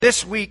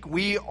This week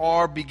we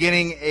are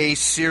beginning a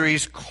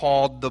series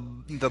called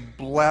The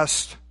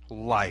Blessed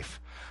Life.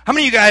 How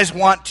many of you guys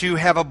want to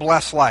have a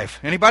blessed life?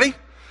 Anybody?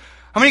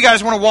 How many of you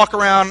guys want to walk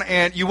around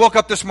and you woke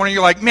up this morning,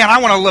 you're like, man, I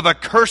want to live a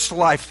cursed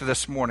life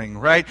this morning,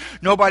 right?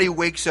 Nobody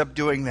wakes up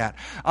doing that.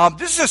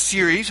 This is a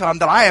series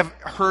that I have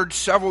heard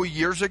several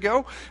years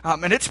ago,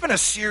 and it's been a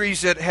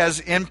series that has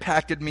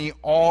impacted me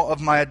all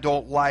of my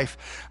adult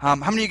life. How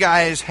many of you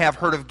guys have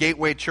heard of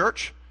Gateway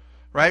Church?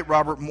 Right,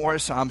 Robert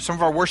Morris. Some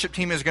of our worship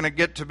team is going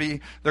to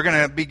they're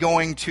going to be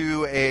going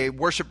to a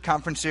worship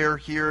conference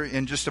here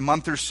in just a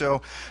month or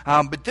so.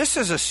 But this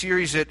is a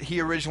series that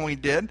he originally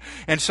did.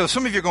 And so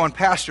some of you are going,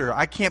 Pastor,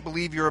 I can't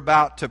believe you're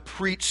about to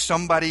preach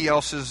somebody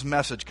else's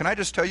message. Can I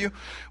just tell you,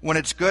 when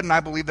it's good and I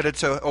believe that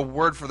it's a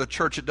word for the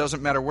church, it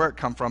doesn't matter where it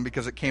come from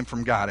because it came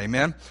from God.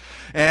 Amen?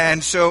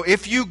 And so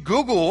if you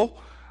Google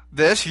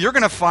this, you're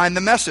going to find the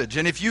message.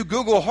 And if you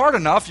Google hard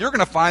enough, you're going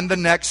to find the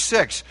next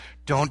 6.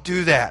 Don't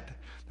do that.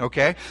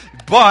 Okay,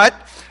 but,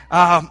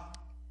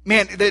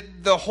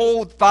 the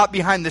whole thought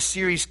behind this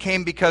series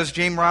came because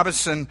James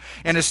Robinson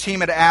and his team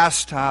had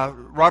asked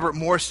Robert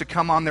Morris to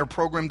come on their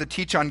program to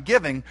teach on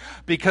giving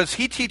because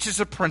he teaches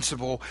a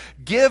principle,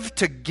 give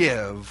to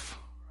give,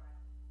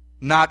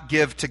 not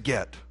give to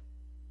get.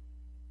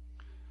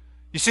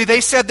 You see,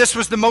 they said this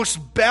was the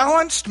most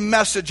balanced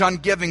message on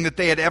giving that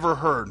they had ever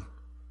heard.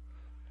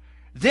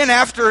 Then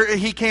after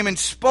he came and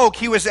spoke,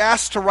 he was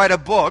asked to write a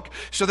book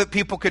so that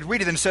people could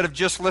read it instead of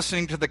just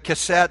listening to the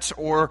cassettes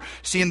or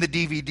seeing the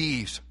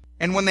DVDs.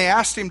 And when they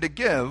asked him to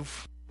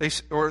give,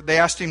 they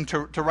asked him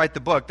to write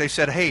the book, they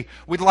said, hey,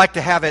 we'd like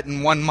to have it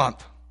in 1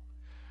 month.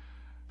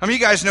 How many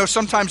of you guys know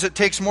sometimes it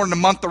takes more than a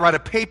month to write a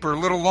paper,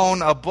 let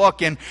alone a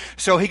book? And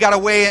so he got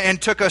away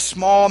and took a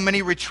small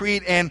mini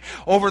retreat and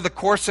over the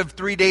course of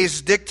 3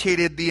 days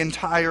dictated the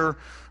entire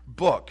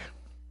book.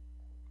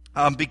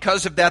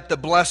 Because of that, the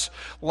Blessed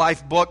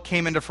Life book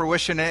came into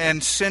fruition,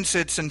 and since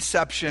its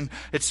inception,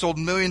 it's sold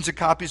millions of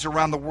copies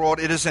around the world.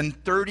 It is in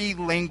 30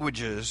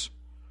 languages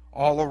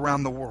all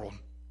around the world.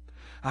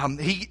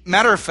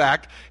 Matter of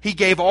fact, he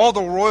gave all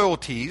the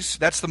royalties,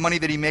 that's the money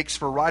that he makes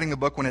for writing the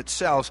book when it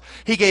sells,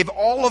 he gave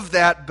all of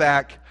that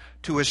back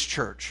to his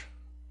church.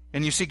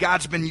 And you see,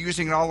 God's been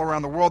using it all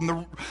around the world.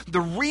 And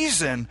the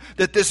reason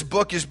that this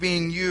book is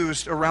being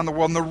used around the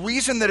world, and the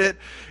reason that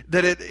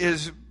it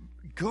is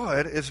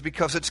good is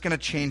because it's going to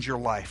change your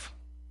life.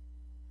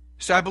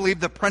 So I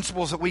believe the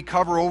principles that we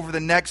cover over the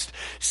next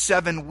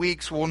 7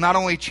 weeks will not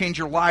only change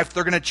your life,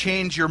 they're going to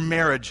change your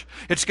marriage.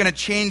 It's going to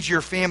change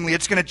your family.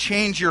 It's going to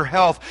change your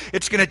health.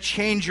 It's going to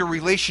change your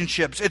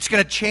relationships. It's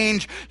going to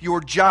change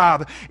your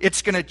job.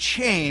 It's going to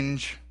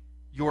change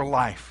your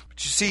life.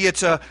 But you see,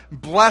 it's a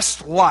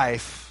blessed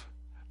life,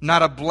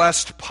 not a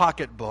blessed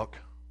pocketbook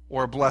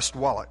or a blessed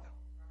wallet.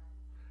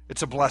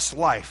 It's a blessed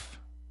life.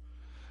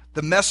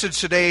 The message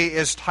today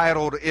is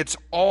titled, It's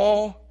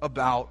All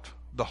About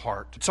the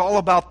Heart. It's all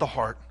about the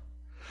heart.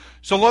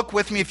 So look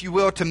with me, if you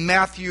will, to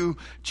Matthew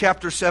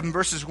chapter 7,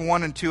 verses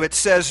 1 and 2. It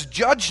says,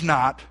 Judge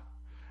not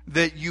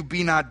that you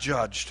be not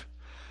judged.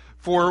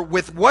 For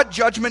with what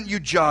judgment you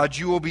judge,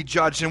 you will be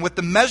judged. And with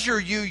the measure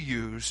you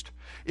used,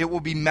 it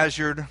will be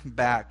measured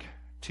back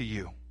to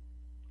you.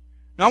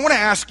 Now I want to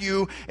ask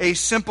you a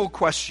simple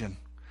question.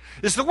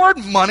 Is the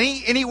word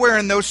money anywhere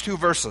in those 2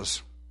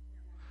 verses?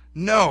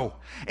 No.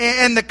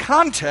 And the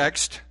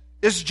context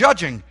is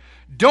judging.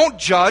 Don't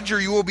judge or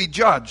you will be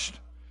judged.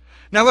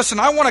 Now listen,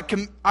 I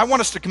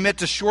want us to commit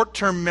to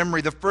short-term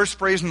memory, the first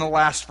phrase and the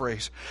last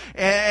phrase.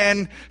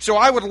 And so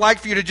I would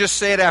like for you to just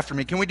say it after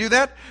me. Can we do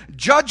that?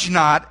 Judge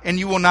not and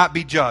you will not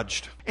be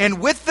judged.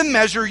 And with the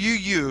measure you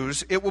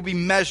use, it will be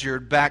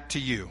measured back to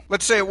you.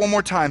 Let's say it one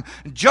more time.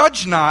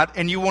 Judge not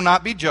and you will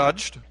not be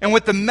judged. And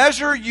with the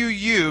measure you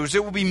use,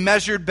 it will be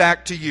measured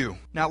back to you.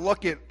 Now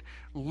look at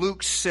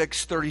Luke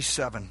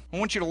 6:37. I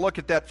want you to look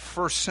at that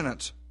first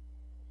sentence.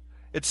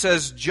 It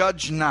says,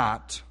 Judge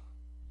not,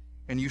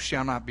 and you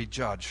shall not be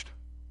judged.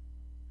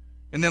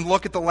 And then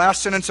look at the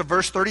last sentence of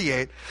verse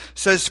 38. It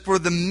says, for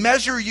the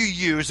measure you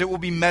use, it will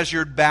be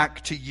measured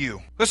back to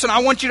you. Listen, I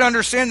want you to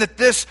understand that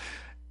this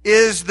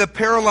is the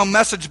parallel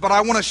message, but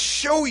I want to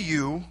show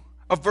you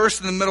a verse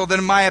in the middle that,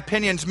 in my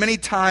opinions, many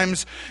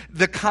times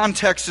the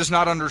context is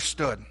not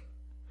understood.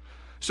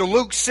 So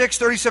Luke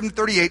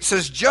 6:37-38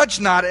 says,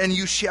 Judge not, and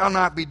you shall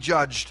not be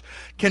judged.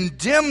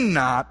 Condemn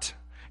not,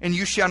 and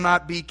you shall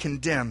not be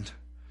condemned.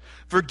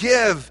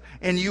 Forgive,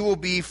 and you will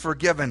be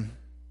forgiven.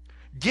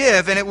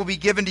 Give, and it will be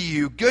given to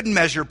you. Good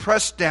measure,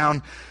 pressed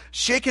down,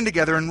 shaken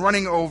together, and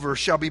running over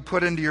shall be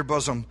put into your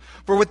bosom.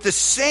 For with the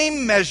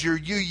same measure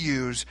you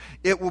use,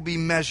 it will be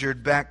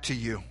measured back to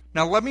you.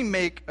 Now let me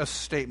make a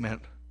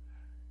statement,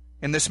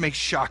 and this may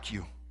shock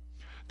you.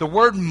 The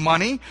word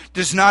money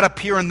does not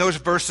appear in those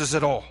verses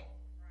at all.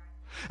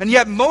 And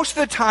yet most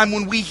of the time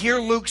when we hear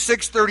Luke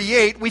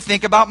 6:38, we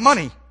think about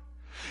money.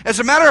 As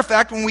a matter of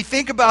fact, when we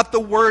think about the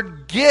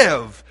word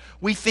give,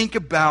 we think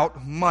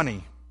about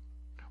money.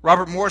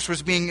 Robert Morris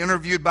was being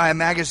interviewed by a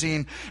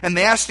magazine, and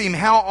they asked him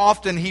how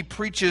often he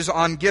preaches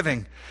on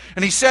giving.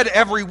 And he said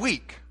every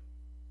week.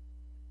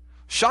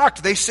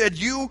 shocked. They said,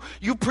 you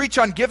preach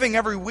on giving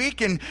every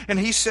week? And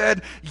he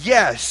said,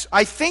 yes.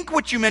 I think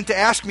what you meant to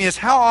ask me is,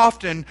 how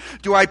often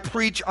do I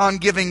preach on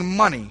giving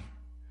money?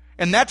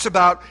 And that's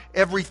about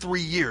every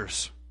 3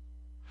 years.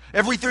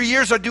 Every 3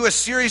 years I do a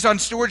series on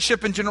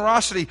stewardship and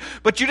generosity.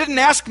 But you didn't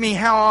ask me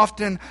how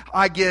often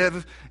I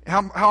give,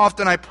 how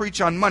often I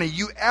preach on money.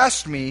 You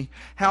asked me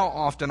how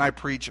often I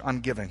preach on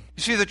giving.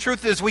 You see, the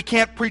truth is we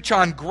can't preach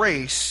on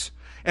grace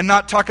and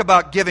not talk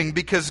about giving,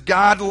 because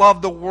God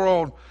loved the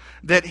world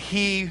that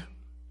He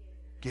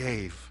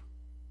gave.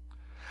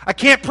 I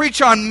can't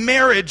preach on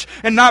marriage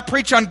and not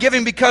preach on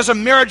giving, because a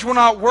marriage will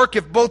not work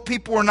if both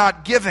people are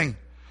not giving.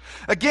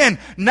 Again,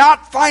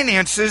 not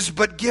finances,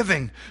 but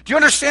giving. Do you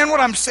understand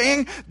what I'm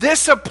saying?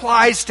 This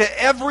applies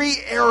to every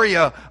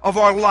area of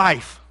our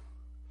life.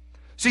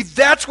 See,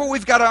 that's what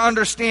we've got to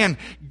understand.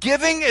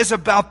 Giving is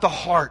about the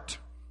heart.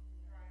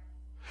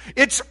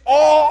 It's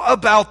all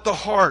about the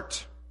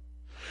heart.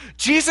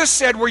 Jesus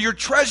said, where your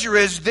treasure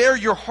is, there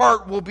your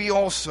heart will be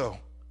also.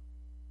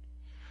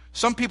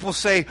 Some people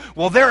say,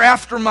 well, they're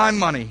after my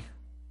money.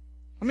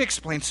 Let me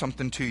explain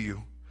something to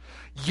you.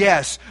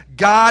 Yes,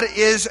 God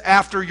is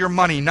after your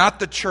money, not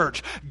the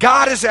church.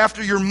 God is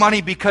after your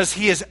money because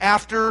He is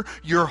after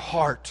your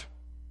heart.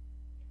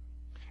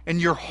 And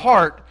your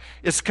heart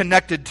is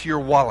connected to your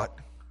wallet.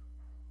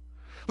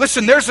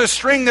 Listen, there's a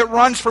string that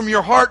runs from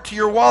your heart to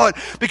your wallet,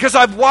 because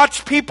I've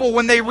watched people,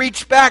 when they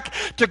reach back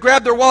to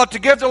grab their wallet to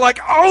give, they're like,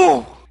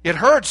 oh, it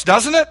hurts,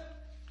 doesn't it?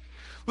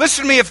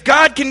 Listen to me, if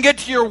God can get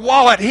to your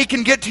wallet, He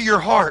can get to your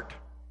heart.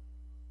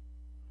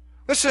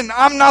 Listen,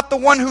 I'm not the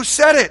one who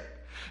said it.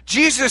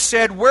 Jesus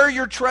said, where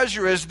your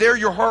treasure is, there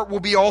your heart will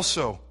be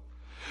also.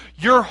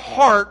 Your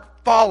heart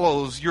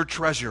follows your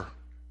treasure.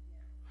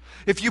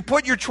 If you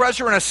put your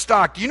treasure in a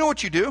stock, do you know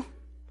what you do?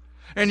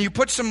 And you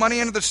put some money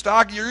into the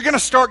stock, you're going to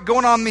start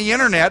going on the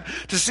internet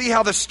to see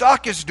how the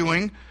stock is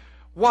doing.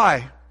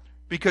 Why?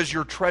 Because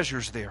your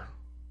treasure's there.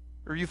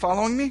 Are you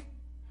following me?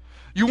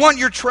 You want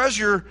your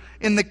treasure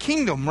in the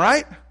kingdom,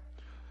 right?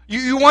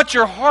 You want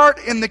your heart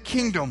in the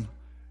kingdom.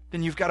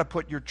 Then you've got to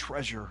put your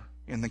treasure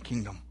in the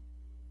kingdom.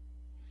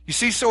 You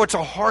see, so it's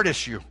a heart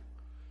issue.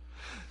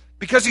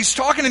 Because he's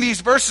talking in these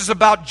verses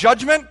about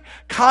judgment,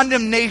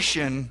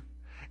 condemnation,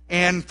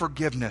 and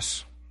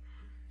forgiveness.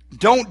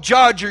 Don't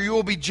judge or you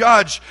will be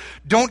judged.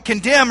 Don't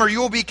condemn or you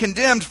will be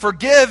condemned.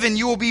 Forgive and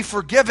you will be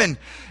forgiven.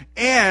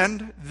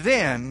 And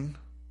then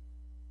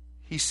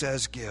he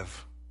says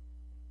give.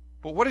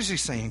 But what is he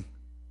saying?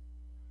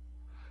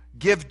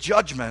 Give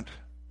judgment,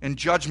 and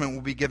judgment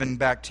will be given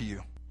back to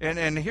you.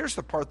 And here's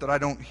the part that I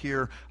don't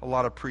hear a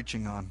lot of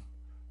preaching on.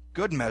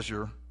 Good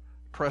measure,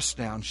 pressed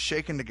down,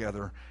 shaken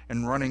together,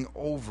 and running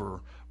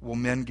over will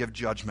men give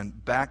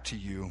judgment back to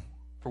you.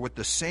 For with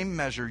the same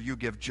measure you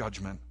give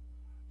judgment,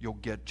 you'll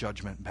get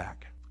judgment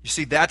back. You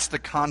see, that's the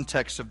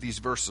context of these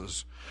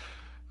verses.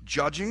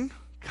 Judging,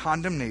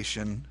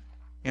 condemnation,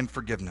 and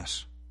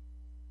forgiveness.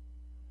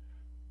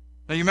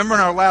 Now, you remember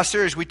in our last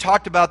series, we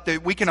talked about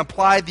that we can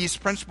apply these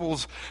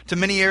principles to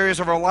many areas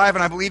of our life,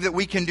 and I believe that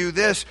we can do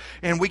this,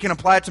 and we can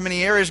apply it to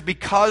many areas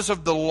because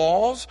of the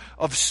laws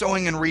of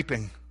sowing and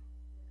reaping.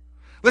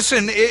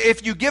 Listen,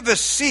 if you give a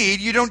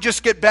seed, you don't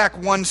just get back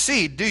one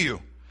seed, do you?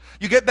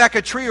 You get back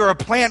a tree or a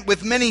plant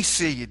with many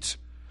seeds.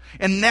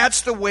 And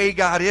that's the way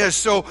God is.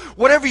 So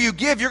whatever you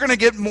give, you're going to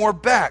get more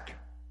back.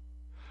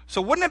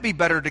 So wouldn't it be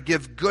better to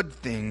give good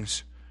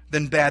things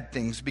than bad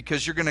things,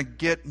 because you're going to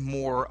get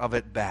more of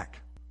it back?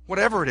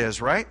 Whatever it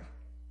is, right?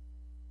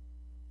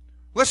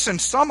 Listen,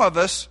 some of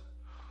us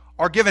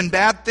are giving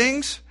bad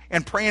things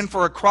and praying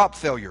for a crop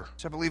failure.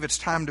 So I believe it's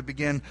time to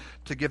begin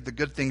to give the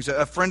good things.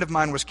 A friend of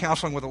mine was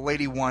counseling with a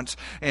lady once,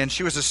 and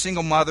she was a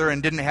single mother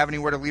and didn't have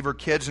anywhere to leave her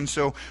kids. And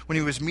so when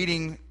he was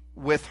meeting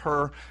with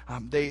her,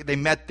 they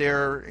met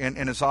there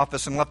in his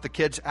office and left the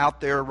kids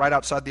out there right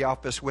outside the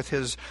office with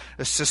his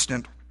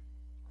assistant.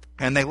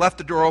 And they left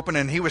the door open,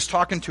 and he was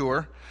talking to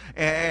her,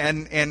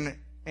 and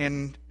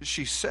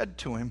she said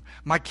to him,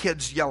 "My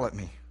kids yell at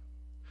me.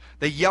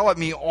 They yell at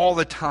me all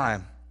the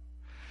time."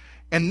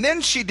 And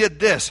then she did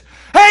this.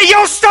 "Hey,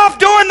 yo, stop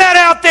doing that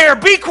out there.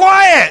 Be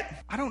quiet."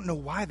 "I don't know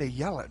why they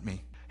yell at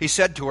me." He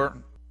said to her,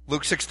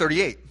 Luke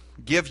 6:38,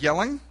 "Give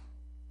yelling,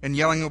 and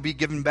yelling will be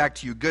given back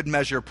to you. Good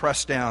measure,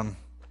 pressed down."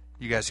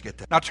 You guys get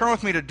that. Now turn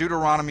with me to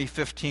Deuteronomy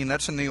 15.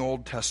 That's in the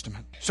Old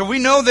Testament. So we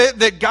know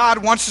that God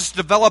wants us to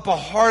develop a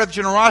heart of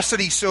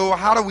generosity. So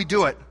how do we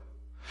do it?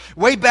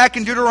 Way back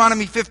in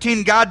Deuteronomy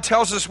 15, God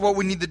tells us what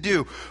we need to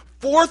do.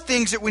 4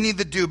 things that we need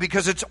to do,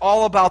 because it's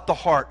all about the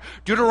heart.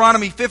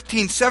 Deuteronomy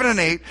 15, 7 and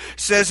 8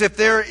 says, "If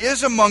there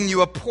is among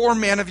you a poor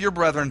man of your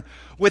brethren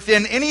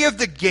within any of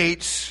the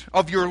gates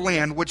of your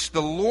land, which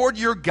the Lord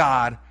your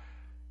God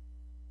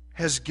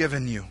has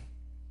given you."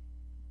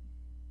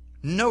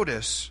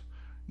 Notice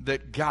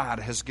that God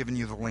has given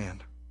you the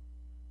land.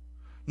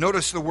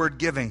 Notice the word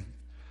giving.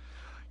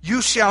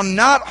 "You shall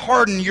not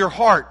harden your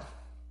heart."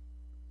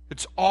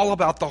 It's all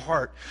about the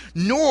heart.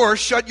 "Nor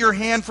shut your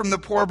hand from the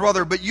poor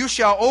brother, but you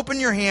shall open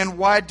your hand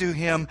wide to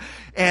him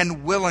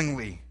and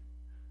willingly."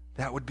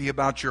 That would be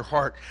about your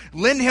heart.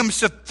 Lend him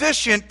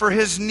sufficient for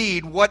his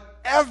need,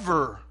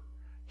 whatever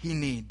he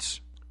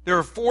needs. There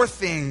are 4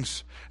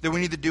 things that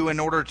we need to do in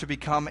order to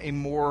become a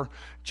more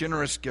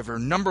generous giver.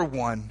 Number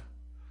 1,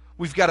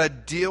 we've got to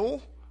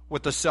deal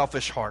with the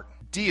selfish heart.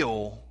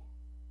 Deal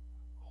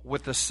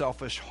with the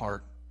selfish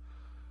heart.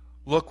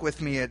 Look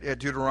with me at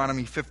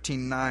Deuteronomy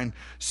 15:9.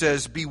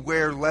 Says,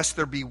 beware lest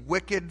there be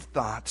wicked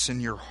thoughts in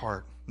your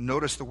heart.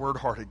 Notice the word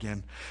heart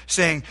again.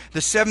 Saying,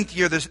 the 7th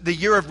year, the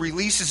year of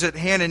release is at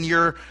hand, and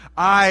your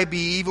eye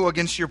be evil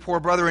against your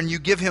poor brother, and you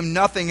give him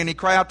nothing, and he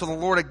cry out to the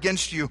Lord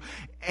against you,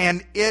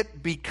 and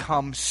it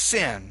becomes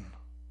sin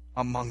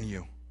among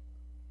you.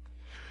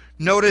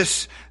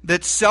 Notice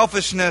that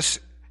selfishness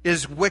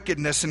is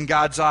wickedness in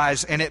God's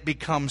eyes, and it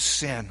becomes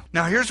sin.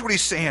 Now here's what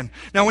he's saying.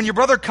 Now when your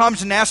brother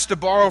comes and asks to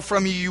borrow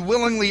from you, you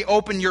willingly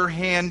open your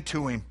hand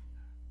to him.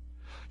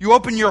 You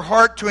open your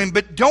heart to him,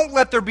 but don't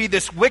let there be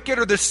this wicked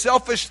or this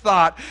selfish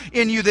thought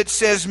in you that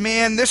says,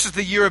 man, this is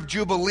the year of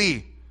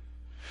Jubilee.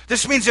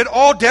 This means that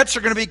all debts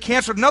are going to be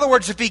canceled. In other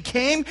words, if he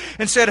came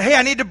and said, hey,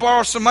 I need to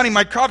borrow some money,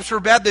 my crops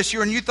were bad this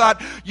year, and you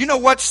thought, you know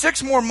what,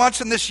 6 more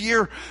months in this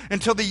year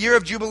until the year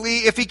of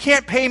Jubilee, if he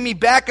can't pay me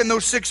back in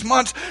those 6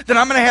 months, then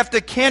I'm going to have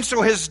to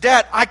cancel his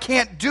debt. I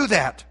can't do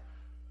that.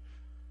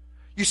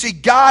 You see,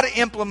 God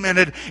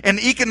implemented an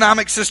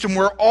economic system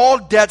where all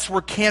debts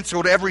were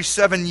canceled every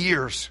 7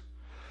 years.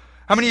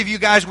 How many of you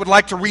guys would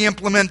like to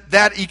re-implement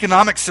that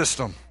economic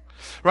system?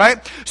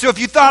 Right? So if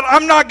you thought,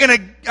 I'm not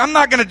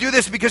gonna do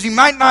this because he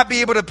might not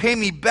be able to pay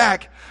me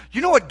back, you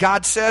know what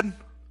God said?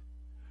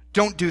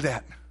 Don't do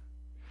that.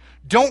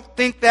 Don't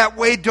think that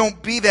way,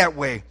 don't be that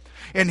way.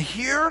 And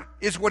here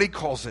is what he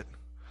calls it.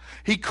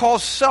 He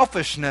calls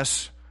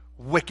selfishness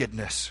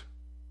wickedness.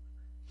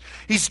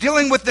 He's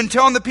dealing with and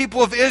telling the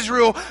people of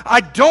Israel,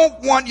 I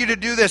don't want you to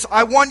do this.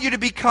 I want you to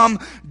become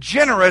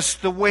generous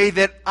the way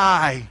that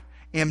I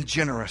am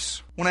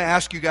generous. I want to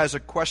ask you guys a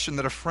question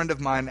that a friend of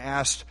mine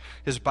asked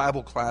his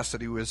Bible class that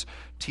he was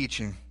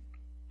teaching.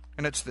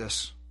 And it's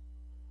this.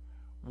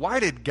 Why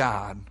did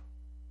God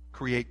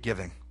create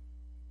giving?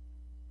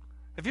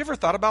 Have you ever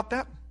thought about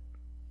that?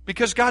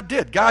 Because God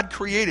did. God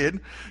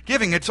created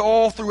giving. It's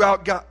all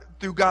throughout God,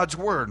 through God's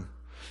Word.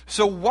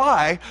 So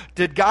why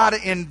did God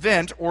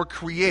invent or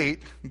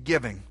create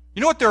giving?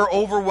 You know what their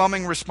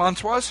overwhelming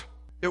response was?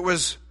 It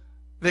was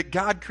that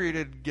God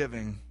created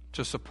giving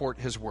to support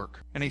his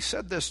work. And he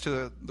said this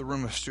to the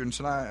room of students,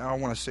 and I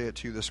want to say it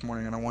to you this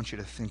morning, and I want you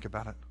to think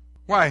about it.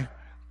 Why?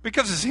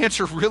 Because his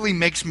answer really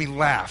makes me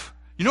laugh.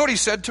 You know what he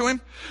said to him?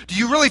 Do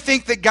you really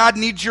think that God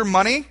needs your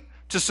money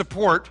to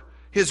support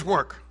his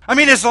work? I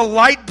mean, is a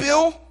light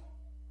bill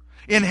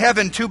in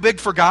heaven too big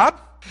for God?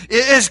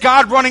 Is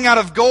God running out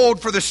of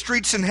gold for the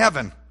streets in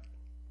heaven?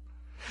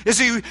 Is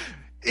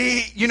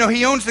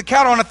he owns the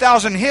cattle on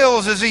 1,000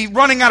 hills. Is he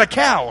running out of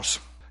cows?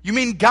 You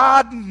mean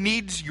God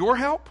needs your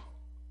help?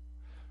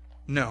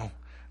 No.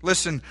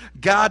 Listen,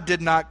 God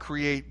did not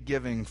create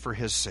giving for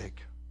his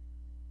sake.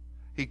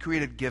 He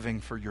created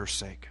giving for your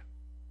sake.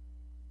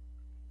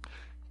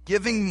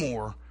 Giving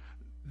more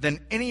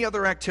than any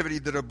other activity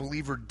that a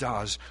believer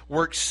does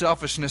works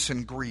selfishness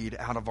and greed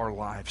out of our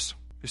lives.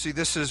 You see,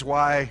 this is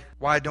why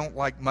I don't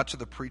like much of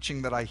the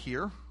preaching that I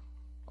hear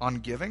on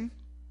giving.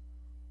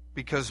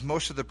 Because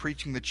most of the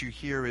preaching that you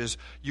hear is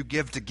you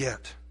give to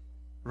get,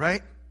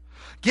 right?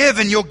 Give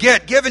and you'll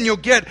get, give and you'll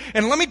get.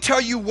 And let me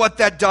tell you what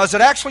that does.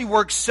 It actually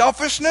works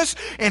selfishness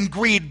and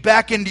greed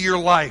back into your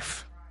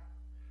life.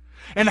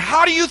 And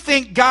how do you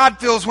think God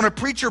feels when a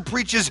preacher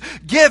preaches,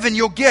 give and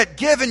you'll get,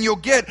 give and you'll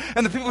get?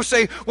 And the people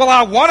say, well,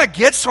 I want to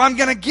get, so I'm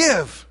going to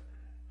give.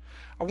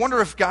 I wonder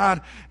if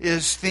God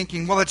is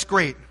thinking, well, that's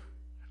great.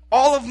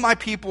 All of my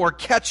people are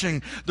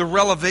catching the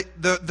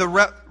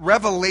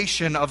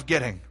revelation of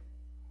getting.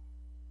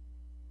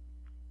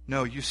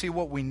 No, you see,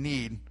 what we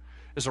need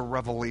is a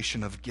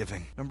revelation of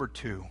giving. Number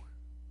 2,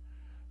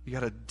 you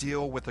got to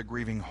deal with a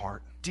grieving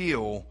heart.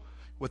 Deal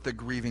with a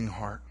grieving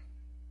heart.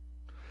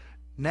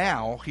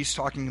 Now, he's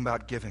talking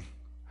about giving.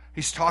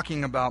 He's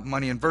talking about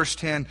money. In verse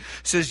 10, it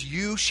says,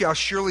 you shall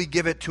surely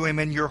give it to him,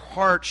 and your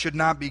heart should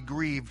not be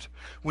grieved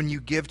when you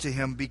give to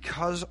him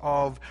because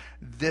of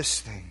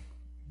this thing,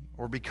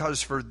 or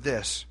because for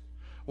this.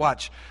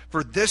 Watch.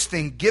 For this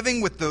thing, giving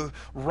with the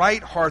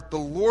right heart, the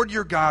Lord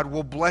your God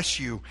will bless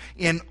you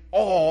in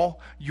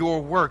all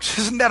your works.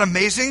 Isn't that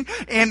amazing?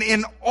 And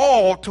in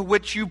all to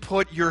which you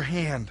put your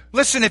hand.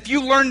 Listen, if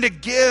you learn to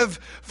give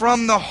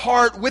from the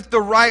heart with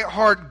the right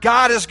heart,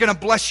 God is going to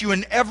bless you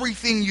in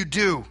everything you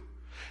do.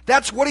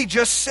 That's what he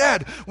just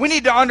said. We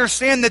need to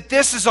understand that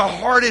this is a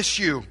heart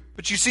issue.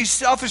 But you see,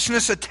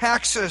 selfishness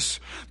attacks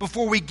us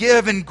before we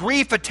give, and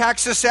grief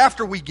attacks us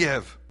after we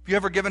give. Have you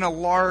ever given a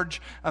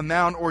large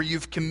amount, or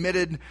you've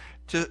committed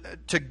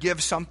to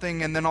give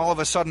something, and then all of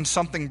a sudden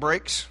something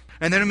breaks?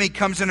 And the enemy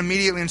comes in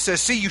immediately and says,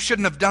 see, you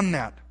shouldn't have done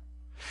that.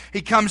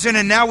 He comes in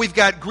and now we've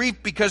got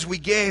grief because we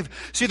gave.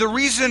 See, the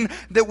reason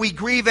that we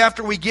grieve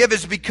after we give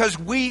is because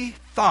we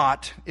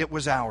thought it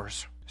was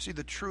ours. See,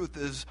 the truth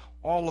is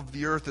all of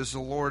the earth is the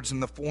Lord's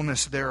and the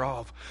fullness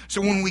thereof. So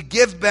when we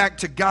give back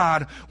to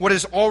God what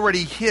is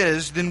already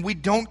His, then we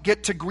don't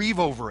get to grieve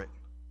over it.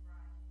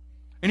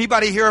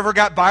 Anybody here ever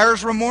got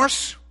buyer's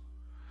remorse?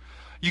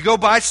 You go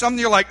buy something,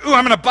 you're like, ooh,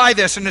 I'm going to buy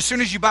this. And as soon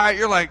as you buy it,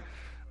 you're like,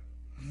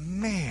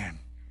 man,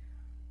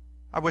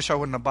 I wish I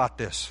wouldn't have bought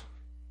this.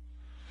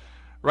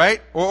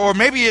 Right? Or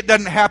maybe it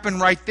doesn't happen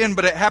right then,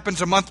 but it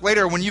happens a month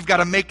later when you've got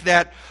to make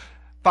that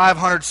 $500,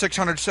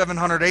 $600,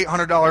 $700,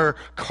 $800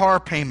 car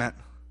payment.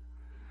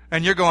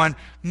 And you're going,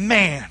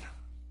 man,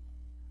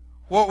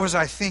 what was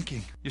I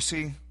thinking? You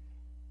see,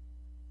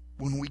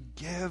 when we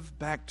give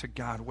back to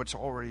God what's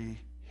already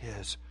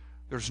His,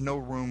 there's no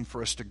room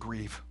for us to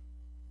grieve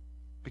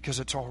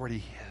because it's already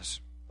His.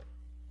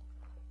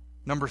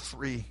 Number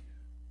 3,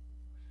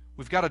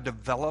 we've got to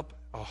develop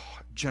a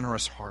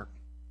generous heart.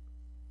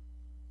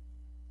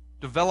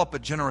 Develop a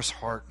generous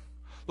heart.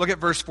 Look at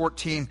verse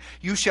 14.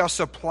 You shall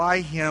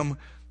supply him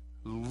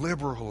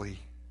liberally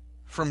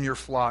from your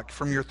flock,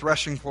 from your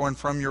threshing floor, and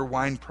from your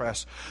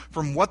winepress.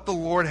 From what the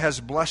Lord has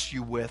blessed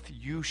you with,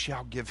 you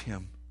shall give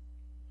him.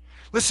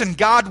 Listen,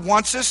 God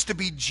wants us to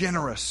be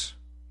generous.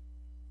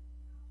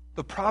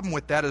 The problem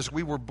with that is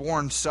we were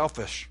born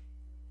selfish,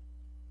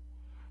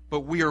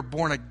 but we are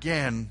born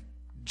again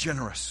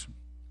generous.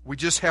 We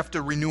just have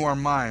to renew our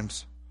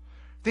minds.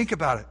 Think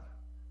about it.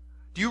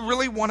 Do you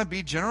really want to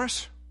be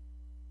generous?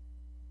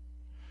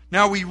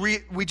 Now,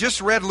 we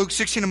just read Luke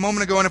 16 a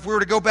moment ago, and if we were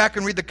to go back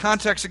and read the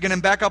context again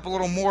and back up a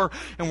little more,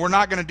 and we're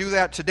not going to do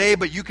that today,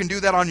 but you can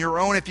do that on your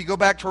own. If you go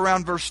back to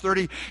around verse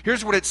 30,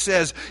 here's what it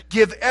says.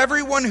 Give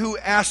everyone who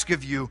asks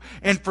of you,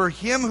 and for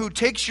him who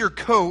takes your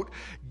coat,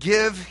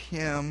 give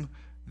him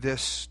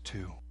this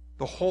too.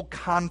 The whole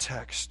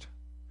context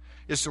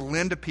is to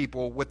lend to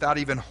people without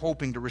even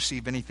hoping to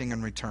receive anything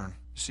in return.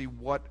 See,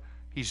 what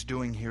He's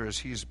doing here is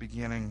He's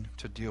beginning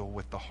to deal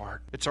with the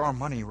heart. It's our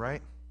money,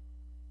 right?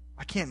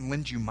 I can't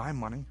lend you my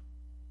money.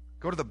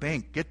 Go to the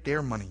bank, get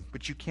their money,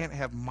 but you can't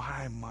have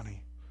my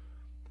money.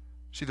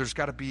 See, there's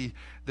got to be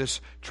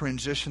this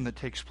transition that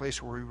takes place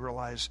where we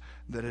realize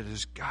that it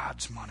is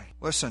God's money.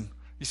 Listen,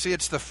 you see,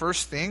 it's the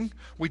first thing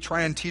we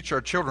try and teach our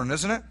children,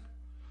 isn't it?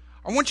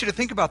 I want you to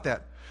think about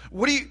that.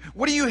 What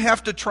do you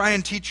have to try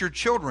and teach your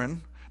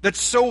children that's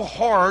so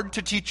hard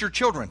to teach your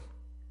children?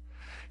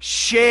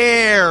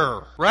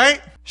 Share, right?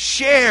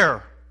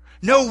 Share.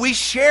 No, we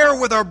share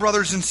with our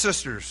brothers and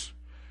sisters.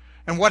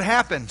 And what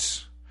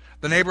happens?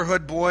 The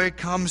neighborhood boy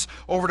comes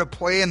over to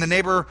play, and the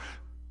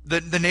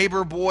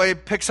neighbor boy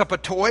picks up a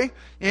toy.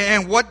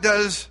 And what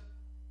does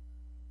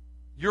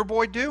your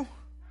boy do?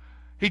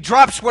 He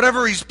drops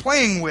whatever he's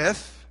playing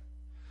with,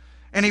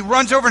 and he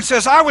runs over and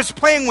says, I was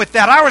playing with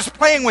that. I was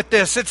playing with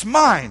this. It's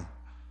mine.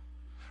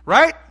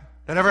 Right?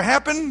 That ever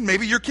happened?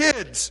 Maybe your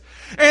kids.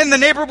 And the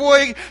neighbor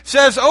boy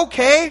says,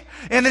 okay.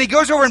 And then he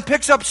goes over and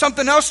picks up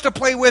something else to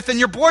play with. And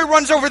your boy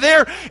runs over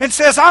there and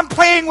says, I'm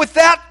playing with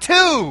that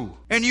too.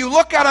 And you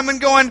look at him and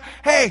going,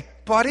 hey,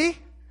 buddy,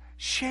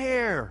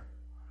 share.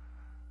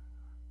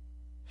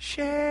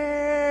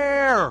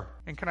 Share.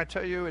 And can I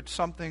tell you, it's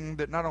something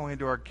that not only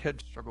do our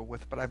kids struggle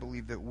with, but I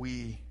believe that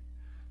we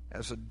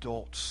as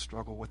adults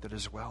struggle with it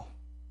as well.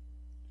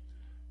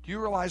 Do you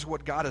realize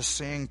what God is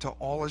saying to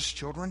all His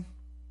children?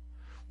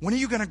 When are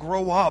you going to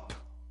grow up?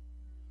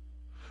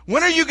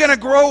 When are you going to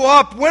grow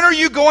up? When are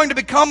you going to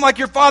become like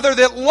your Father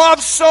that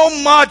loves so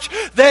much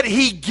that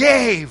He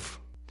gave?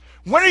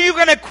 When are you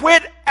going to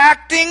quit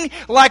acting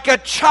like a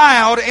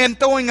child and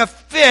throwing a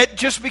fit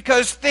just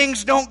because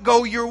things don't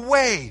go your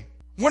way?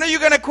 When are you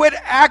going to quit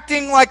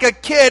acting like a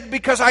kid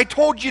because I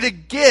told you to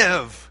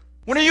give?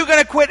 When are you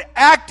going to quit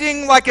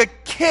acting like a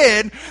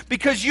kid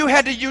because you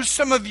had to use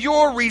some of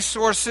your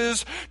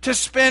resources to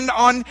spend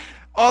on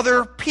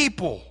other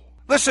people?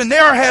 Listen,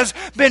 there has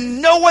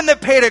been no one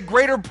that paid a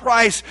greater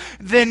price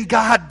than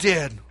God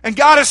did. And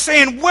God is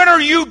saying, when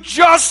are you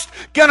just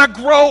going to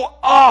grow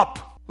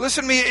up?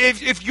 Listen to me,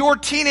 if your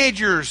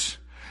teenagers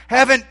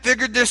haven't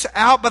figured this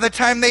out by the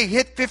time they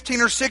hit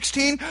 15 or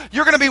 16,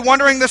 you're going to be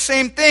wondering the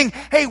same thing.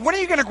 Hey, when are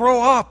you going to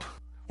grow up?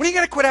 When are you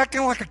going to quit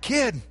acting like a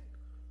kid?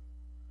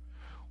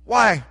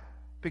 Why?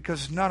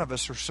 Because none of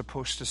us are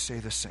supposed to stay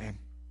the same.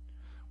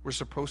 We're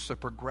supposed to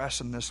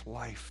progress in this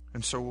life.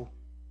 And so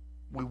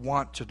we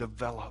want to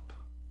develop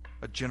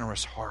a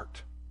generous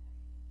heart.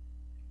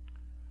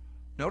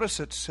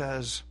 Notice it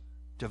says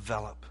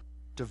develop.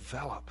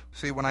 Develop.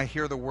 See, when I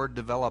hear the word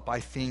develop, I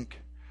think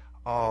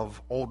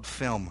of old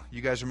film.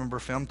 You guys remember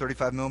film,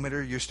 35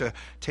 millimeter? Used to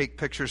take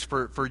pictures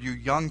for you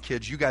young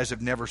kids. You guys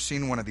have never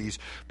seen one of these,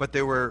 but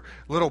they were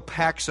little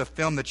packs of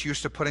film that you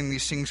used to put in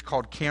these things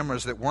called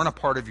cameras that weren't a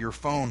part of your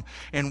phone.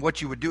 And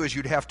what you would do is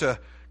you'd have to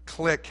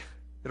click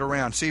it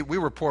around. See, we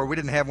were poor. We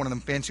didn't have one of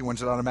them fancy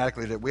ones that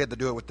automatically did it. We had to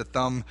do it with the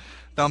thumb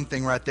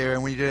thing right there.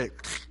 And when you did it,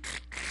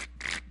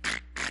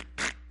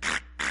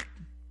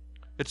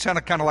 it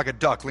sounded kind of like a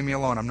duck. Leave me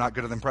alone. I'm not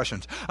good at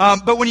impressions.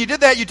 But when you did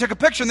that, you took a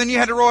picture, and then you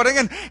had to roll it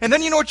in. And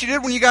then you know what you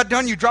did when you got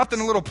done? You dropped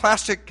in a little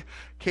plastic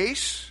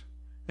case,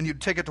 and you'd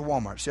take it to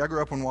Walmart. See, I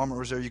grew up when Walmart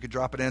was there. You could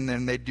drop it in,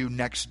 and they'd do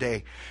next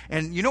day.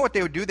 And you know what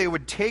they would do? They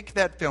would take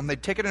that film,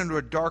 they'd take it into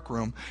a dark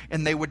room,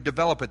 and they would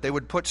develop it. They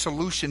would put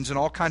solutions and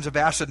all kinds of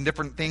acid and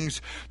different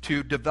things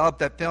to develop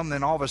that film.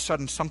 Then all of a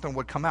sudden, something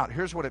would come out.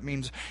 Here's what it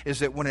means, is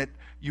that when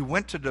you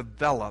went to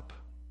develop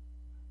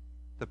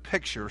the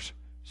pictures,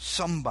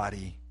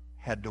 somebody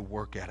had to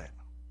work at it.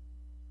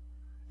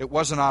 It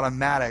wasn't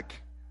automatic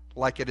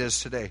like it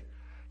is today.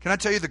 Can I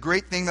tell you the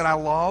great thing that I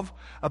love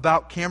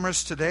about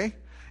cameras today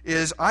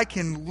is I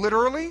can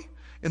literally,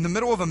 in the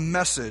middle of a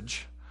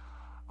message,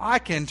 I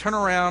can turn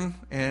around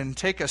and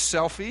take a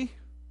selfie,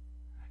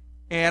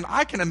 and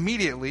I can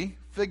immediately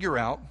figure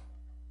out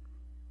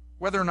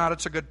whether or not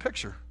it's a good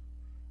picture.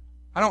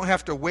 I don't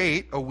have to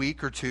wait a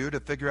week or two to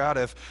figure out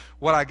if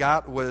what I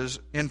got was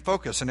in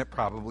focus, and it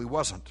probably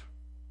wasn't.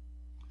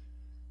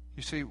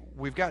 You see,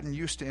 we've gotten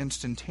used to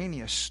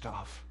instantaneous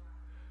stuff.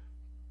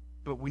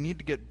 But we need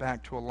to get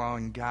back to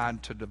allowing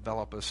God to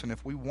develop us. And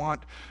if we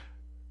want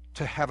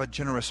to have a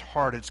generous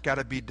heart, it's got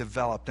to be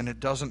developed. And it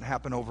doesn't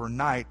happen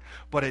overnight,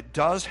 but it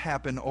does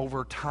happen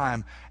over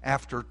time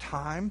after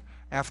time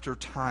after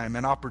time,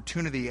 and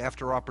opportunity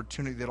after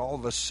opportunity, that all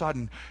of a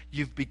sudden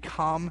you've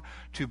begin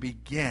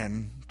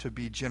to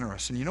be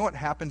generous. And you know what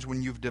happens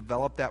when you've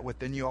developed that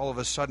within you? All of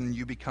a sudden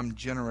you become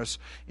generous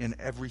in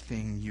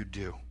everything you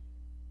do.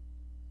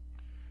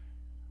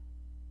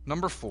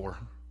 Number 4.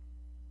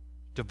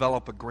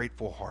 Develop a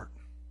grateful heart.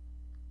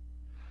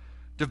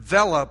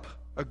 Develop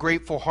a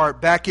grateful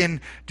heart. Back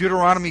in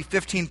Deuteronomy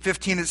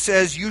 15:15, it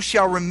says, "You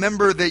shall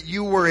remember that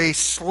you were a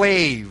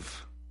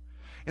slave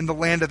in the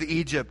land of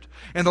Egypt,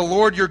 and the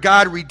Lord your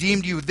God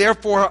redeemed you.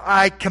 Therefore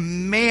I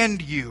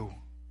command you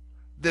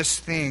this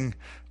thing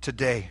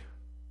today."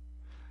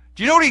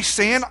 Do you know what he's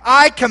saying?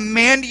 I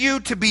command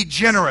you to be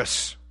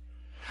generous.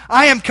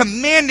 I am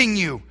commanding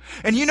you.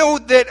 And you know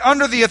that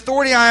under the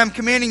authority I am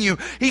commanding you,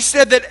 he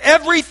said that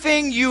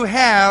everything you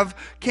have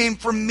came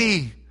from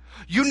me.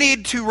 You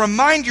need to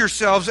remind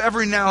yourselves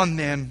every now and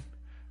then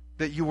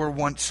that you were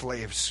once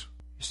slaves.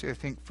 You see, I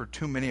think for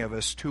too many of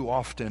us, too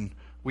often,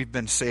 we've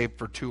been saved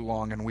for too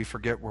long and we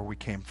forget where we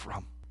came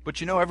from.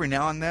 But you know, every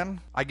now and then,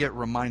 I get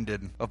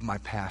reminded of my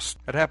past.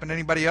 That happened to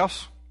anybody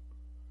else?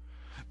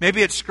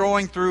 Maybe it's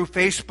scrolling through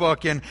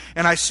Facebook and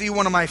I see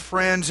one of my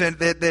friends and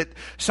that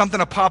something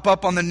will pop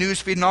up on the news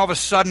feed, and all of a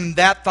sudden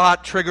that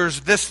thought triggers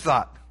this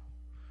thought.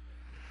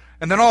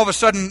 And then all of a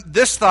sudden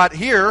this thought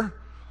here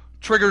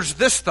triggers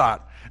this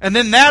thought. And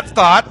then that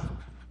thought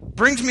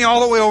brings me all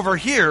the way over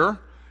here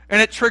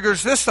and it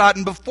triggers this thought.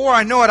 And before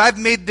I know it, I've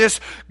made this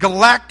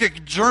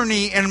galactic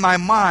journey in my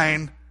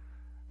mind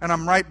and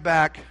I'm right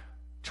back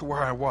to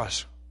where I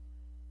was.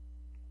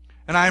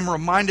 And I am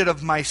reminded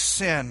of my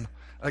sin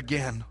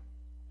again.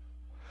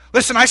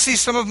 Listen, I see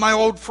some of my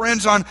old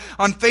friends on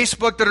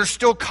Facebook that are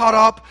still caught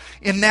up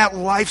in that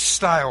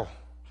lifestyle.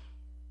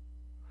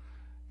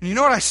 And you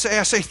know what I say?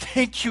 I say,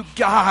 thank you,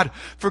 God,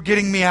 for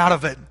getting me out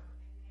of it.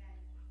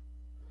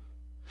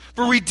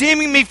 For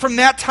redeeming me from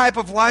that type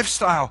of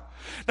lifestyle.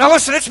 Now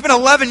listen, it's been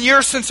 11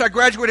 years since I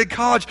graduated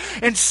college,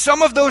 and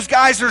some of those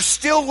guys are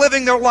still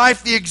living their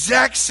life the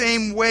exact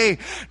same way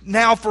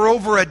now for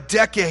over a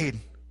decade.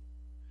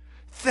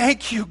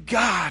 Thank you,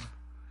 God,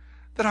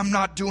 that I'm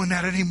not doing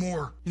that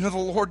anymore. You know, the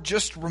Lord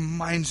just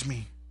reminds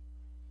me.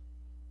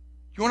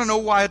 You want to know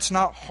why it's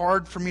not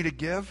hard for me to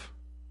give?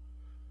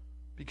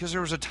 Because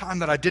there was a time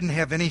that I didn't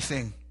have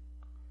anything.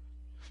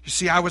 You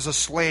see, I was a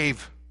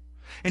slave.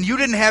 And you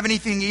didn't have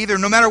anything either.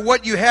 No matter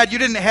what you had, you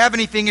didn't have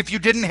anything if you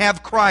didn't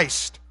have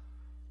Christ.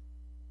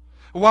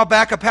 A while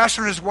back, a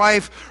pastor and his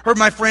wife heard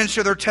my friends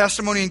share their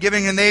testimony and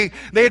giving, and they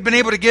had been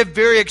able to give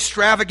very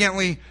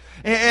extravagantly,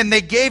 and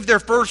they gave their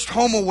first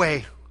home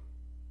away.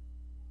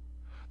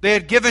 They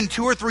had given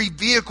 2 or 3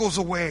 vehicles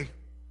away.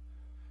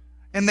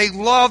 And they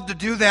loved to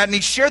do that. And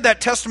he shared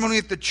that testimony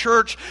at the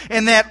church.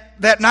 And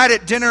that night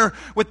at dinner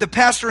with the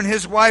pastor and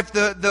his wife,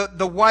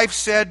 the wife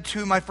said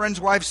to my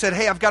friend's wife, said,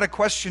 "Hey, I've got a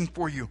question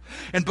for you."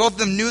 And both of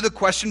them knew the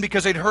question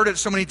because they'd heard it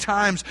so many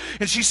times.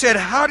 And she said,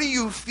 how did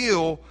you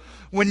feel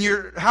when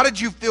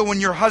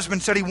your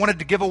husband said he wanted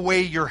to give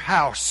away your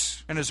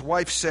house? And his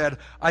wife said,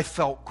 "I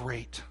felt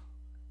great.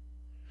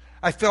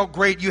 I felt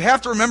great." You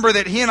have to remember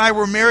that he and I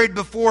were married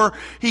before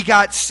he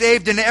got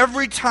saved, and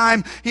every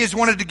time he has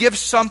wanted to give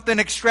something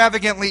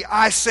extravagantly,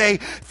 I say,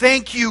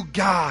 "Thank you,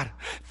 God.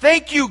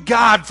 Thank you,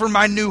 God, for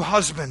my new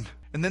husband."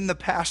 And then the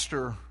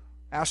pastor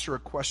asked her a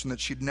question that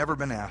she'd never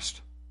been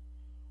asked.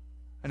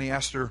 And he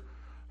asked her,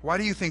 "Why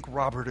do you think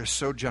Robert is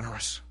so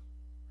generous?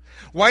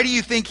 Why do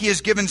you think he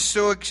has given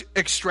so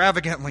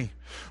extravagantly?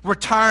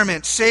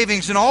 Retirement,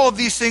 savings, and all of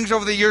these things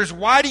over the years.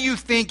 Why do you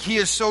think he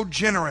is so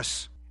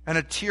generous?" And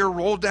a tear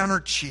rolled down her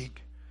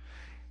cheek.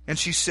 And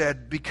she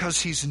said,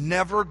 "Because he's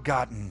never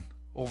gotten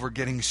over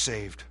getting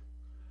saved.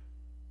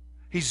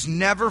 He's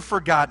never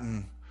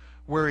forgotten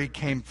where he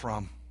came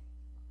from.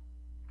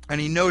 And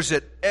he knows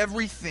that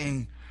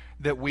everything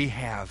that we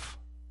have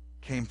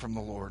came from the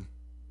Lord."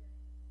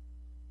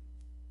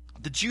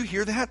 Did you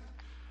hear that?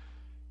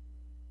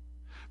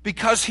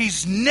 because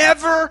he's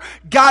never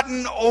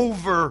gotten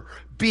over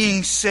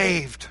being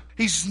saved.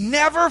 He's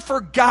never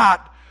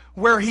forgot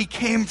where he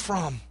came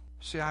from.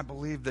 See, I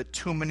believe that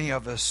too many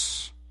of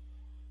us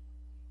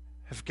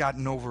have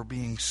gotten over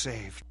being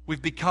saved.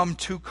 We've become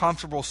too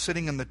comfortable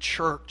sitting in the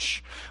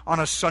church on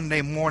a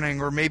Sunday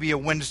morning or maybe a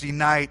Wednesday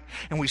night,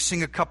 and we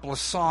sing a couple of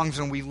songs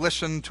and we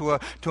listen to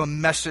a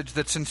message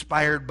that's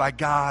inspired by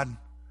God,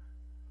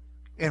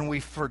 and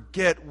we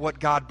forget what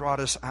God brought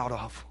us out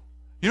of.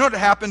 You know what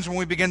happens when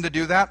we begin to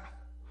do that?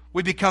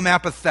 We become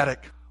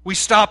apathetic. We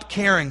stop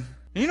caring.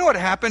 And you know what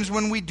happens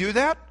when we do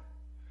that?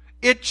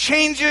 It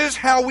changes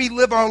how we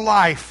live our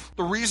life.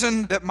 The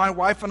reason that my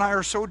wife and I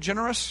are so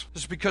generous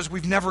is because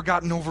we've never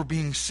gotten over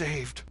being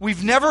saved.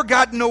 We've never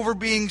gotten over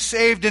being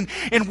saved, and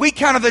we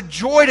count it a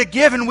joy to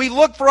give, and we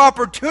look for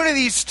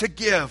opportunities to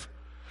give.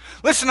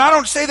 Listen, I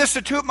don't say this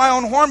to toot my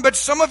own horn, but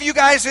some of you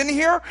guys in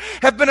here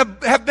have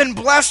been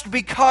blessed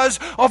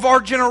because of our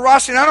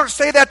generosity. And I don't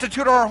say that to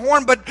toot our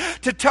horn, but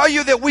to tell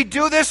you that we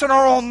do this in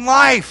our own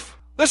life.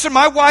 Listen,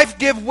 my wife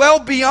give well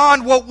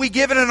beyond what we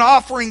give in an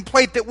offering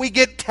plate that we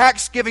get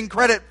tax giving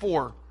credit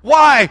for.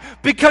 Why?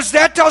 Because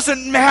that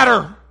doesn't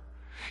matter.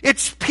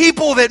 It's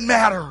people that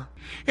matter.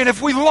 And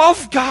if we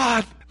love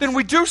God, then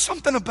we do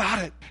something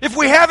about it. If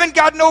we haven't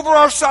gotten over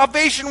our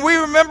salvation, we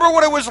remember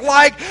what it was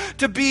like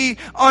to be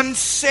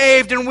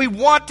unsaved, and we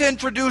want to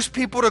introduce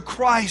people to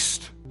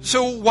Christ.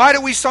 So why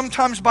do we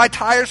sometimes buy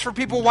tires for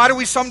people? Why do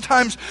we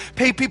sometimes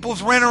pay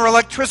people's rent or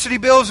electricity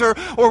bills,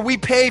 or we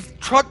pay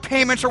truck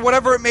payments or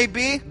whatever it may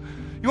be?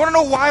 You want to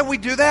know why we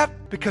do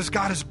that? Because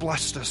God has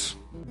blessed us.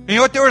 And you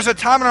know what? There was a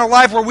time in our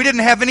life where we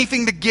didn't have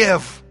anything to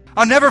give.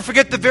 I'll never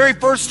forget the very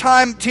first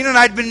time Tina and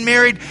I had been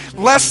married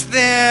less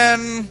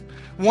than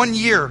 1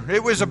 year.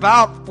 It was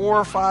about 4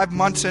 or 5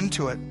 months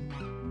into it.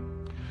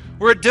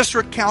 We're at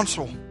district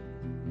council.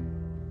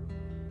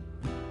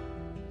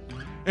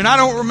 And I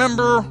don't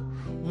remember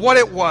what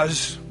it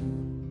was,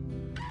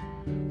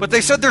 but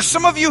they said there's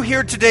some of you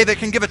here today that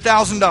can give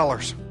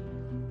 $1,000.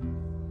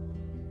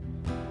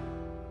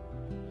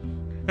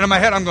 And in my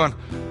head I'm going,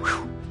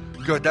 whew,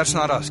 good, that's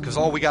not us, because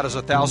all we got is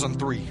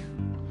 1,003.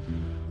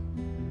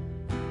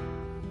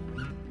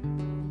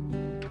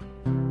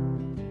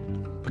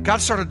 But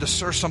God started to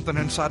stir something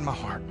inside my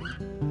heart.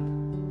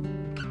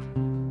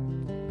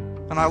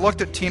 And I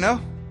looked at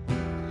Tina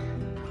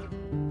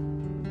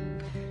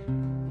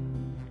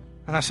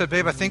and I said,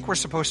 babe, I think we're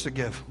supposed to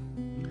give.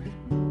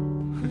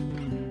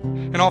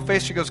 In all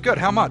faith, she goes, good,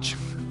 how much?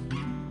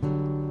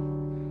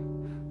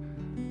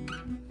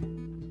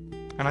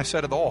 And I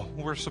said it all.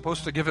 We're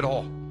supposed to give it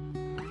all.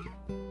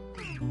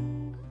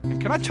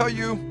 And can I tell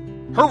you,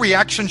 her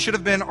reaction should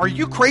have been, are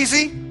you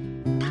crazy?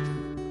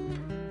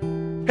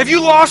 Have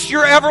you lost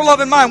your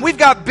ever-loving mind? We've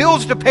got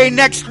bills to pay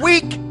next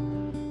week,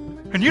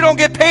 and you don't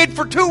get paid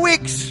for 2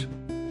 weeks.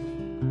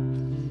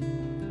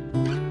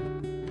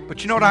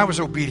 But you know what? I was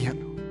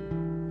obedient.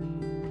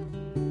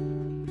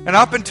 And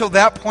up until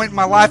that point in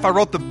my life, I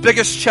wrote the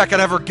biggest check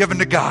I'd ever given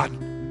to God.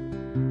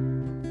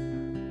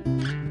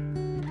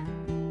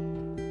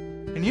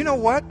 And you know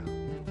what?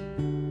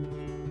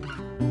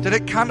 Did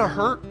it kind of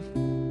hurt?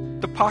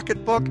 The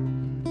pocketbook?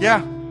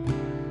 Yeah.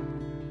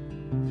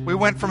 We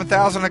went from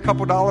 $1,000 and a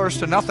couple dollars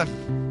to nothing.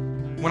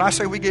 When I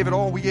say we gave it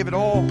all, we gave it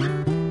all.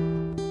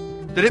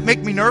 Did it make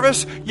me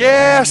nervous?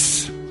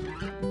 Yes.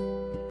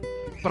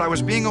 But I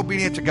was being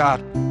obedient to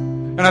God.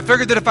 And I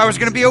figured that if I was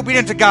going to be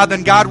obedient to God,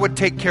 then God would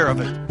take care of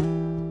it.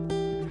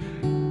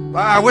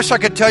 I wish I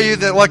could tell you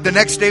that like the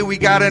next day we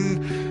got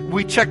in,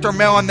 we checked our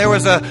mail and there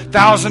was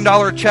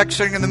 $1,000 check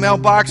sitting in the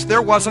mailbox. There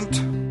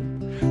wasn't.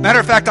 Matter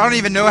of fact, I don't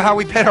even know how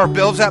we paid our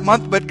bills that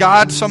month, but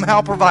God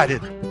somehow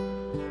provided.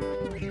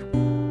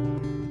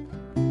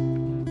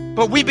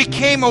 But we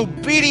became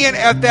obedient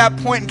at that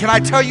point. And can I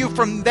tell you,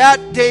 from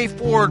that day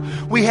forward,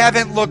 we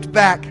haven't looked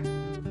back.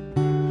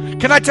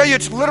 Can I tell you,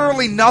 it's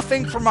literally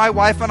nothing for my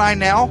wife and I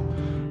now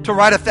to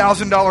write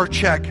 $1,000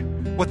 check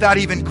without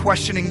even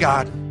questioning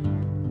God.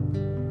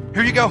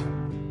 Here you go.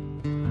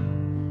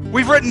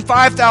 We've written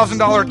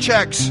 $5,000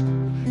 checks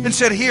and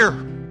said, here.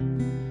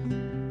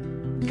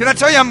 Can I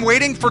tell you, I'm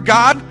waiting for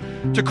God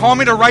to call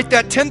me to write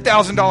that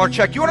 $10,000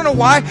 check. You want to know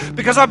why?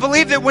 Because I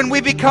believe that when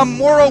we become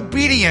more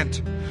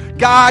obedient,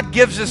 God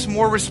gives us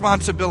more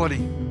responsibility.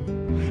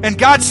 And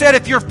God said,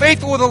 if you're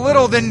faithful with a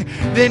little, then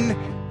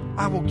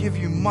I will give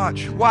you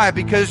much. Why?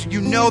 Because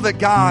you know that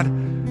God,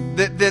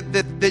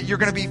 that you're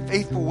going to be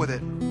faithful with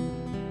it.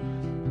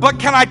 But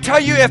can I tell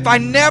you, if I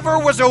never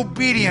was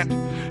obedient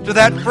to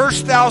that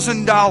first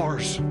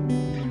 $1,000,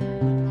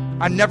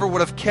 I never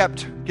would have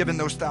kept giving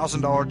those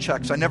 $1,000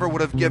 checks. I never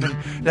would have given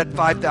that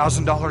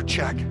 $5,000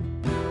 check.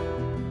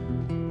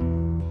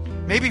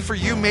 Maybe for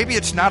you, maybe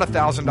it's not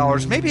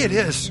 $1,000. Maybe it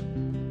is.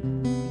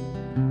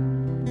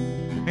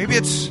 Maybe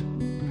it's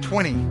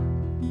 20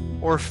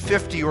 or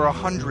 50 or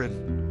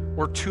 100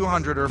 or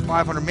 200 or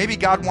 500. Maybe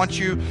God wants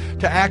you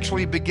to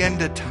actually begin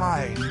to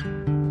tithe.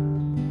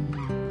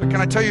 But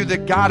can I tell you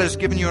that God has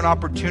given you an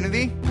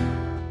opportunity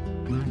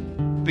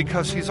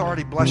because He's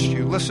already blessed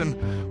you?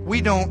 Listen,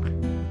 we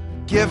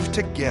don't give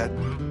to get.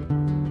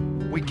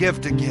 We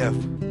give to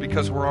give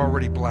because we're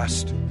already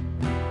blessed.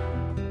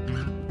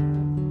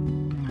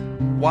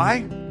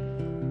 Why?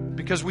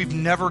 Because we've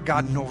never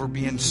gotten over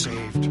being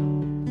saved.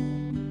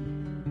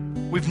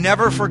 We've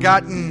never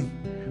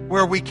forgotten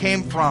where we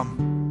came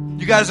from.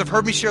 You guys have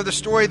heard me share the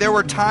story. There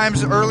were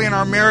times early in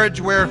our marriage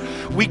where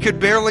we could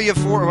barely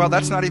afford, well,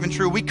 that's not even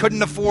true. We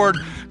couldn't afford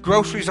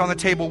groceries on the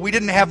table. We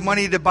didn't have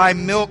money to buy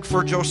milk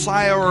for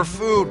Josiah or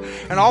food.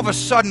 And all of a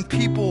sudden,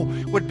 people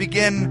would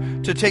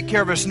begin to take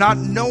care of us, not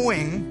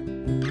knowing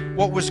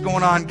what was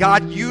going on.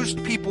 God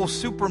used people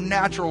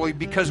supernaturally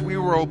because we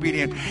were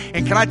obedient.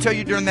 And can I tell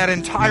you, during that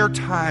entire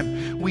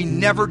time, we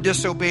never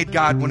disobeyed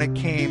God when it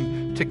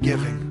came to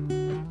giving.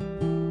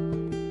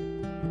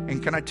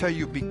 And can I tell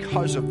you,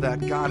 because of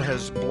that, God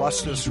has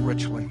blessed us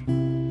richly.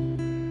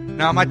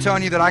 Now, am I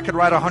telling you that I could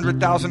write a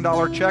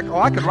 $100,000 check? Oh,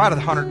 I could write a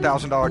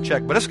 $100,000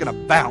 check, but it's going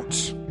to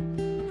bounce.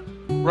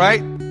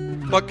 Right?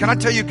 But can I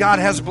tell you, God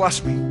has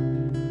blessed me.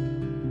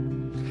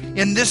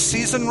 In this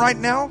season right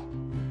now,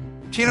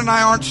 Tina and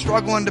I aren't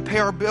struggling to pay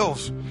our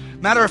bills.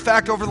 Matter of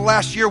fact, over the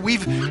last year,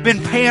 we've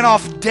been paying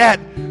off debt.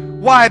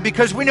 Why?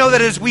 Because we know that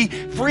as we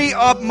free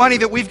up money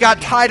that we've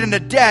got tied into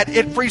debt,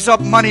 it frees up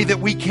money that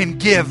we can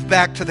give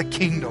back to the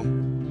kingdom.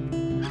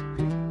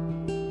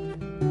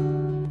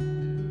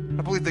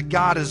 I believe that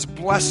God is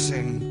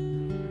blessing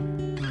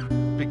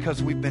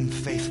because we've been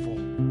faithful.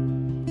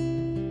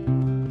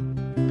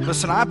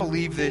 Listen, I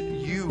believe that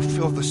you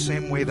feel the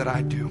same way that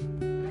I do.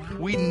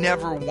 We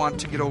never want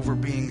to get over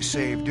being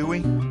saved, do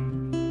we?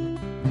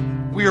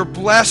 We are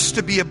blessed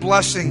to be a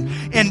blessing.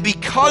 And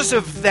because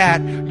of that,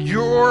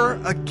 you're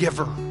a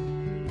giver.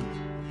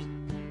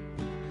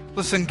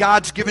 Listen,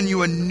 God's given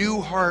you a new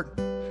heart,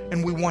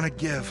 and we want to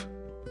give.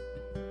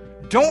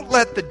 Don't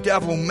let the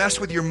devil mess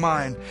with your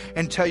mind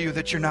and tell you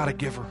that you're not a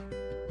giver.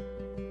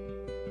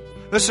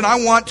 Listen,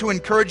 I want to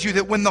encourage you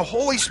that when the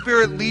Holy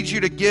Spirit leads you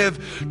to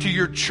give to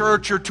your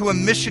church or to a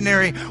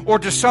missionary or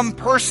to some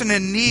person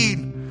in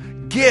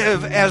need,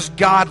 give as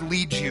God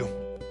leads you.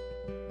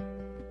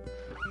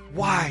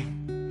 Why?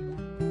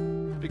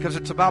 Because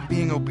it's about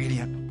being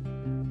obedient.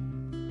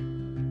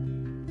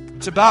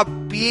 It's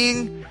about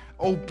being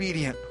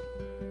obedient.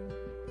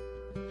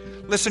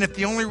 Listen, if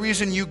the only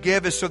reason you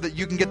give is so that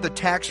you can get the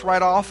tax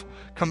write-off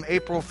come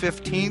April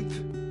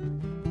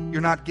 15th,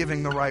 you're not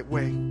giving the right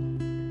way.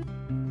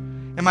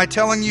 Am I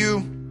telling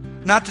you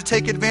not to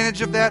take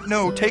advantage of that?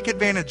 No, take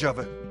advantage of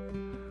it.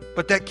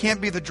 But that can't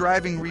be the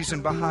driving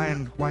reason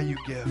behind why you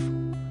give.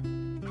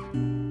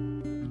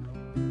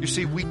 You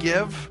see, we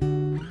give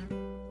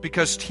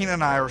because Tina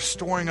and I are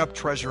storing up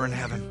treasure in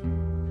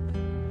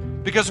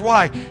heaven. Because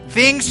why?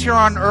 Things here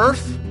on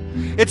earth,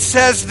 it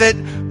says that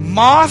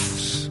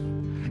moths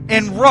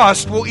and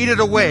rust will eat it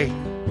away.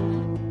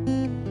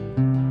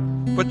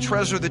 But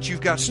treasure that you've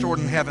got stored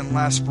in heaven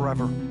lasts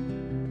forever.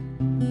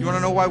 You want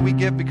to know why we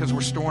give? Because we're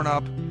storing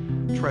up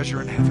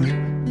treasure in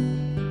heaven.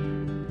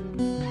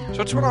 So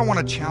that's what I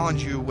want to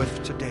challenge you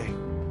with today.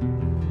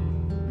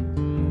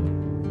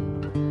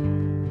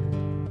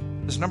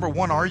 Is number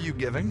one, are you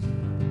giving?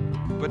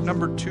 But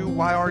number two,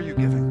 why are you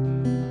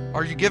giving?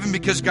 Are you giving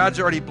because God's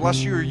already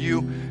blessed you, or are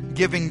you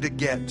giving to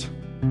get?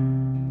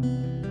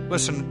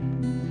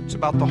 Listen, it's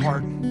about the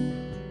heart.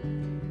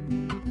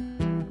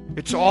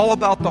 It's all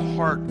about the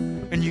heart.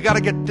 And you got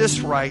to get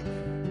this right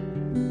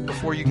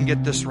before you can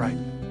get this right.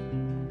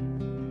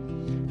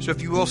 So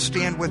if you will,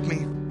 stand with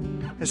me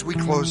as we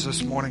close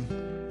this morning.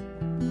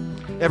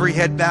 Every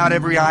head bowed,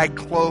 every eye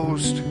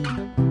closed.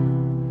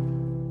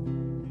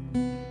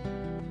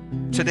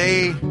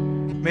 Today,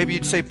 maybe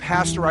you'd say,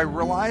 Pastor, I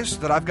realize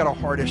that I've got a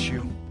heart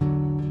issue.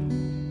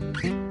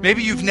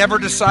 Maybe you've never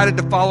decided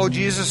to follow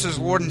Jesus as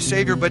Lord and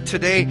Savior, but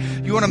today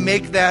you want to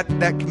make that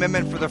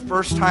commitment for the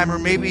first time, or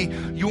maybe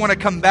you want to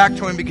come back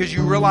to Him because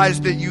you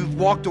realize that you've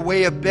walked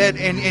away a bit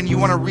and you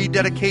want to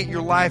rededicate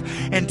your life.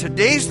 And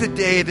today's the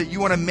day that you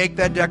want to make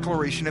that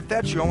declaration. If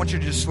that's you, I want you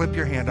to just slip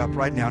your hand up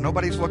right now.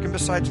 Nobody's looking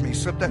besides me.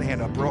 Slip that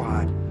hand up real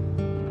high.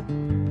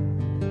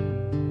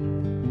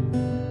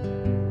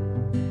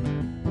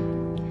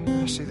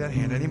 I see that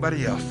hand.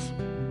 Anybody else?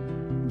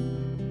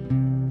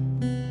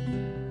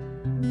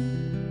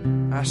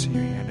 I see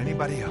your hand.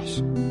 Anybody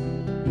else?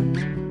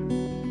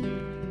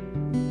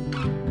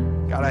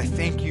 God, I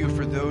thank you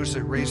for those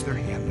that raised their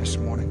hand this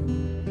morning.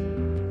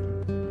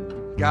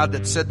 God,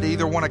 that said they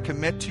either want to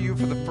commit to you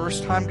for the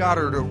first time, God,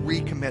 or to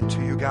recommit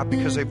to you, God,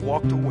 because they've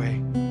walked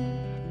away.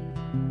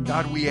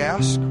 God, we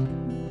ask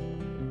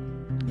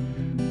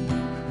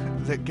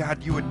that,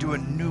 God, you would do a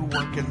new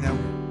work in them.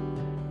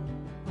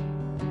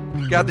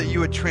 God, that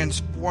you would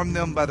transform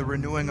them by the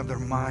renewing of their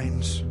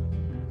minds.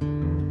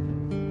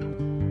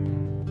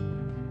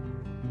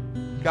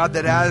 God,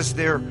 that as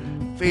they're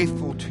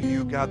faithful to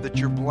you, God, that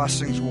your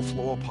blessings will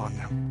flow upon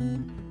them.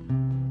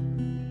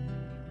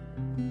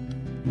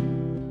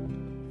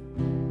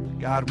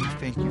 God, we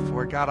thank you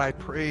for it. God, I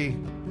pray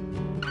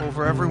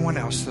over everyone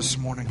else this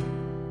morning.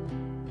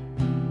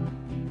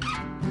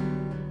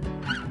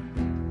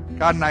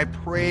 God, and I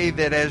pray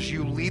that as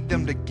you lead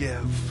them to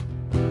give,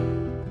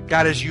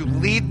 God, as you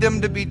lead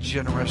them to be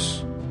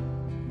generous,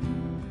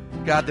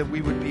 God, that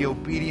we would be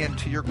obedient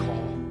to your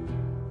call.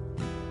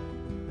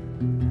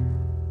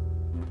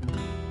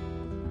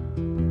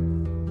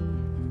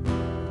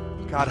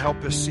 God,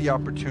 help us see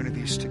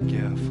opportunities to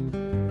give.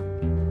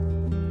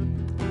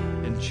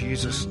 In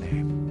Jesus'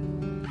 name.